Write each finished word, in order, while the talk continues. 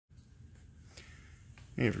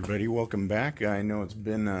Hey everybody, welcome back. I know it's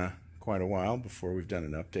been quite a while before we've done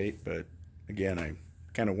an update, but again, I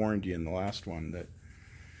kind of warned you in the last one that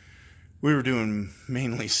we were doing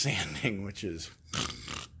mainly sanding, which is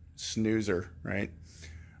snoozer, right?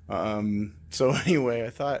 So anyway,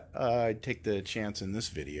 I thought I'd take the chance in this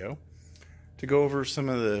video to go over some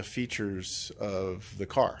of the features of the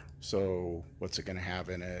car. So what's it going to have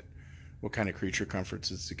in it? What kind of creature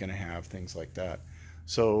comforts is it going to have? Things like that.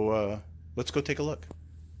 So let's go take a look.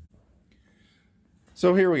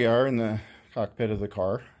 So here we are in the cockpit of the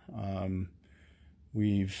car. Are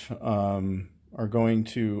going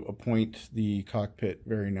to appoint the cockpit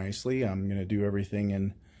very nicely. I'm going to do everything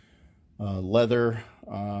in leather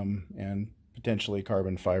and potentially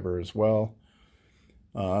carbon fiber as well.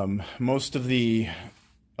 Most of the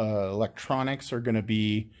electronics are going to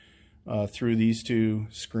be through these two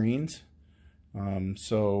screens.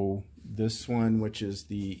 So this one, which is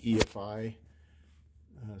the EFI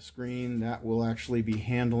screen, that will actually be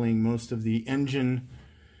handling most of the engine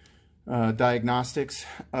diagnostics,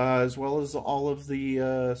 as well as all of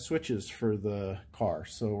the switches for the car.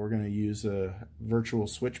 So we're going to use a virtual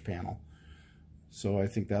switch panel. So I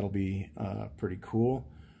think that'll be pretty cool.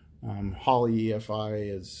 Holley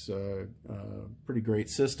EFI is a pretty great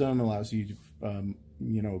system, allows you to,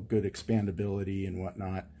 good expandability and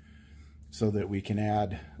whatnot, so that we can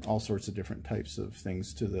add all sorts of different types of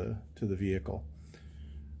things to the vehicle.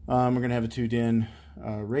 We're going to have a tuned-in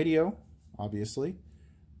radio, obviously.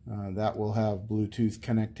 That will have Bluetooth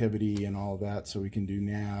connectivity and all of that, so we can do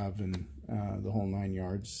nav and the whole 9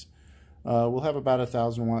 yards. We'll have about a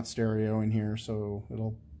 1,000-watt stereo in here, so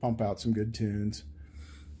it'll pump out some good tunes.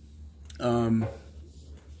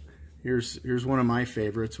 Here's one of my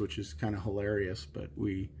favorites, which is kind of hilarious, but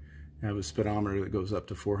we have a speedometer that goes up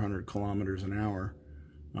to 400 kilometers an hour.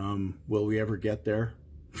 Will we ever get there?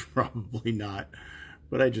 Probably not.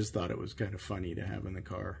 But I just thought it was kind of funny to have in the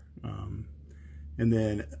car. And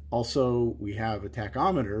then also we have a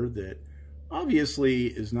tachometer that obviously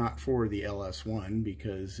is not for the LS1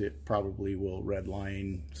 because it probably will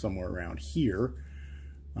redline somewhere around here.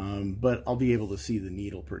 But I'll be able to see the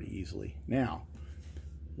needle pretty easily. Now,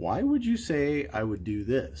 why would you say I would do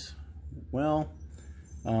this? Well,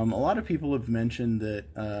 a lot of people have mentioned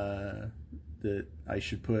that that I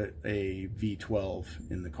should put a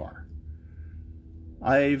V12 in the car.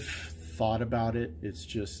 I've thought about it. It's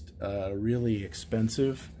just really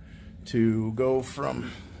expensive to go from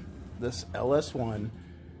this LS1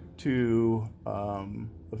 to a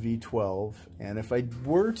V12, and if I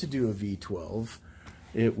were to do a V12,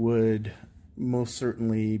 it would most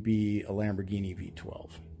certainly be a Lamborghini V12.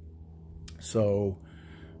 So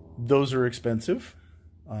those are expensive.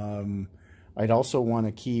 I'd also want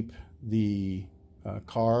to keep the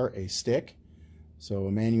car a stick, so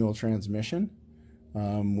a manual transmission,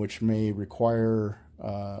 which may require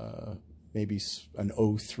maybe an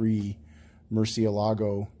 03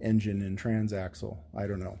 Murcielago engine and transaxle. I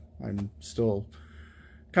don't know. I'm still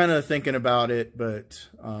kind of thinking about it, but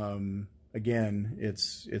again,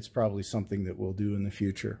 it's probably something that we'll do in the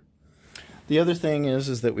future. The other thing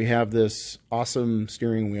is that we have this awesome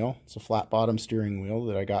steering wheel. It's a flat bottom steering wheel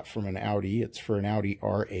that I got from an Audi. It's for an Audi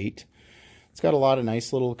R8. It's got a lot of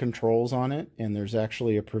nice little controls on it, and there's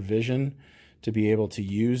actually a provision to be able to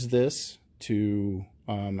use this to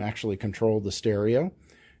actually control the stereo.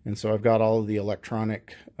 And so I've got all of the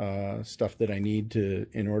electronic stuff that I need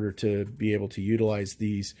in order to be able to utilize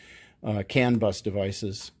these CAN bus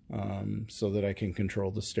devices so that I can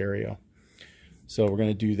control the stereo. So we're going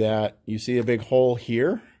to do that. You see a big hole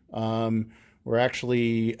here. We're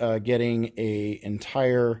actually getting an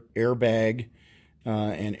entire airbag,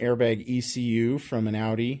 an airbag ECU from an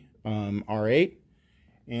Audi R8.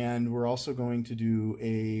 And we're also going to do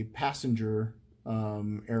a passenger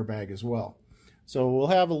airbag as well. So we'll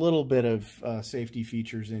have a little bit of safety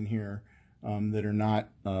features in here that are not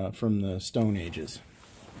from the Stone Ages.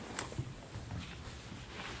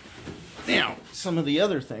 Now, some of the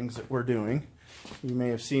other things that we're doing, you may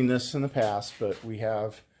have seen this in the past, but we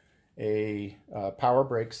have a power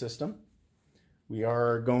brake system. We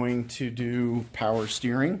are going to do power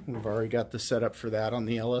steering. We've already got the setup for that on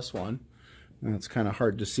the LS1. And it's kind of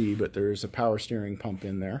hard to see, but there's a power steering pump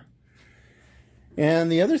in there.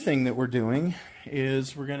 And the other thing that we're doing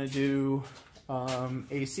is we're going to do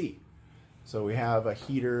AC. So we have a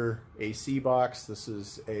heater AC box. This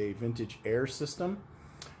is a vintage air system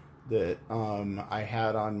that I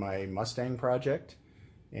had on my Mustang project,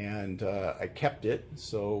 and I kept it,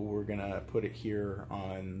 so we're going to put it here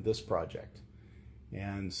on this project.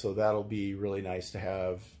 And so that'll be really nice to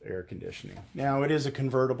have air conditioning. Now, it is a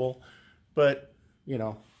convertible, but, you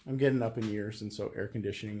know, I'm getting up in years, and so air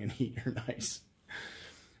conditioning and heat are nice.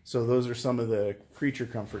 So those are some of the creature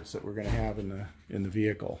comforts that we're going to have in the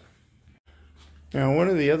vehicle. Now, one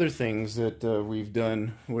of the other things that we've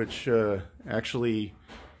done, which actually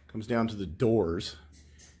comes down to the doors,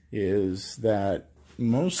 is that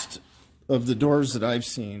most of the doors that I've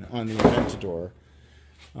seen on the Aventador,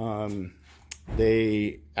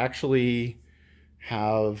 they actually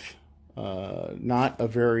have not a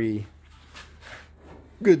very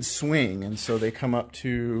good swing, and so they come up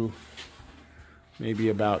to maybe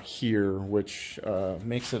about here, which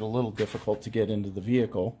makes it a little difficult to get into the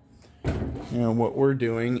vehicle. And what we're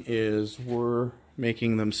doing is we're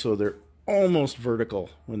making them so they're almost vertical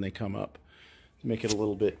when they come up to make it a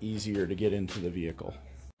little bit easier to get into the vehicle.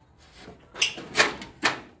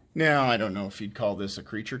 Now, I don't know if you'd call this a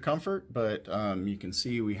creature comfort, but you can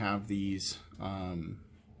see we have these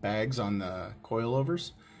bags on the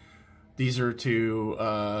coilovers. These are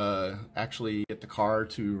to actually get the car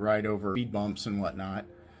to ride over speed bumps and whatnot.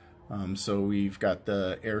 So we've got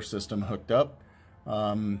the air system hooked up.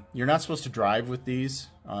 You're not supposed to drive with these.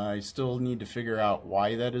 I still need to figure out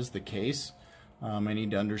why that is the case. I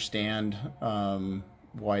need to understand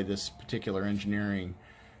why this particular engineering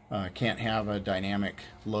can't have a dynamic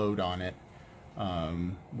load on it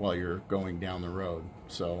while you're going down the road.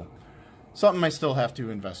 So something I still have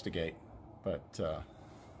to investigate, but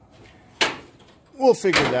we'll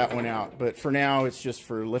figure that one out. But for now, it's just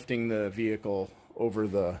for lifting the vehicle over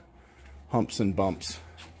the humps and bumps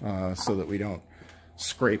so that we don't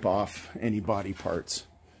scrape off any body parts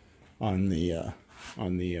on the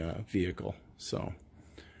vehicle. So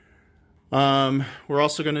we're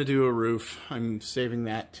also going to do a roof. I'm saving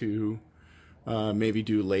that to maybe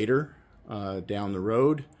do later down the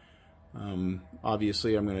road.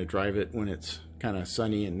 Obviously I'm going to drive it when it's kind of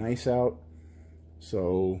sunny and nice out,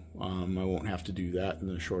 so I won't have to do that in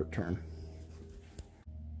the short term.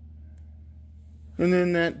 And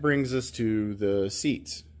then that brings us to the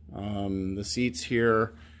seats. The seats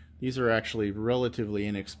here, these are actually relatively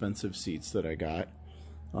inexpensive seats that I got,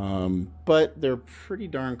 but they're pretty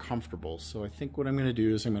darn comfortable. So I think what I'm going to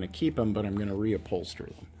do is I'm going to keep them, but I'm going to reupholster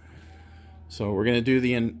them. So we're going to do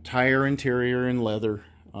the entire interior in leather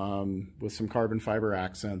with some carbon fiber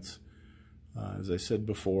accents, as I said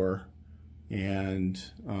before, and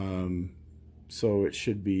so it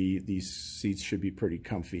should be, these seats should be pretty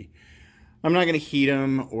comfy. I'm not going to heat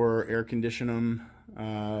them or air condition them,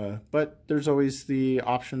 but there's always the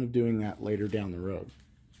option of doing that later down the road.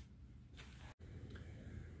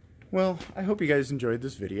 Well, I hope you guys enjoyed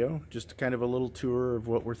this video. Just kind of a little tour of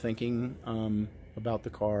what we're thinking about the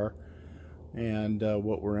car and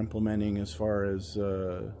what we're implementing as far as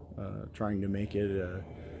trying to make it a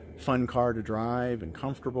fun car to drive and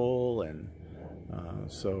comfortable. And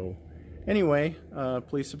so anyway,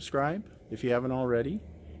 please subscribe if you haven't already.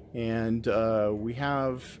 And we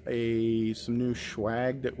have some new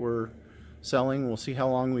swag that we're selling. We'll see how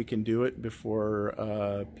long we can do it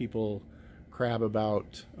before people crab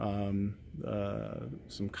about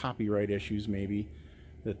some copyright issues maybe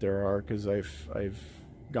that there are, because I've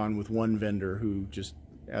gone with one vendor who just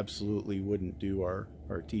absolutely wouldn't do our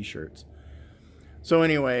t-shirts. So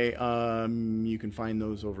anyway, you can find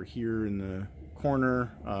those over here in the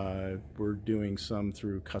corner. We're doing some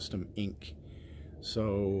through Custom Ink.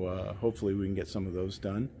 So hopefully we can get some of those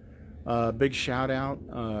done. Big shout out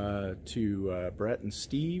to Brett and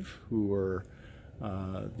Steve, who are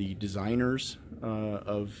the designers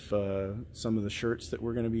of some of the shirts that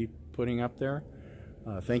we're going to be putting up there.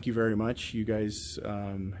 Thank you very much. You guys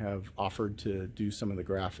have offered to do some of the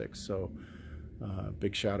graphics, so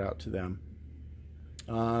big shout out to them.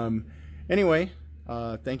 Anyway,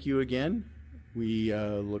 thank you again. We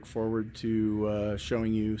look forward to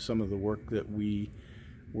showing you some of the work that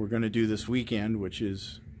we're going to do this weekend, which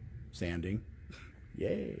is sanding.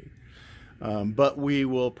 Yay! But we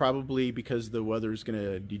will probably, because the weather's going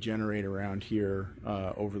to degenerate around here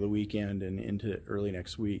over the weekend and into early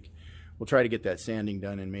next week, we'll try to get that sanding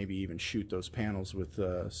done and maybe even shoot those panels with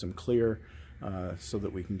some clear so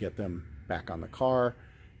that we can get them back on the car.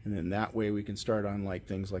 And then that way we can start on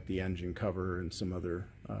things like the engine cover and some other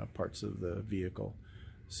parts of the vehicle.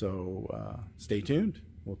 So stay tuned.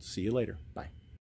 We'll see you later. Bye.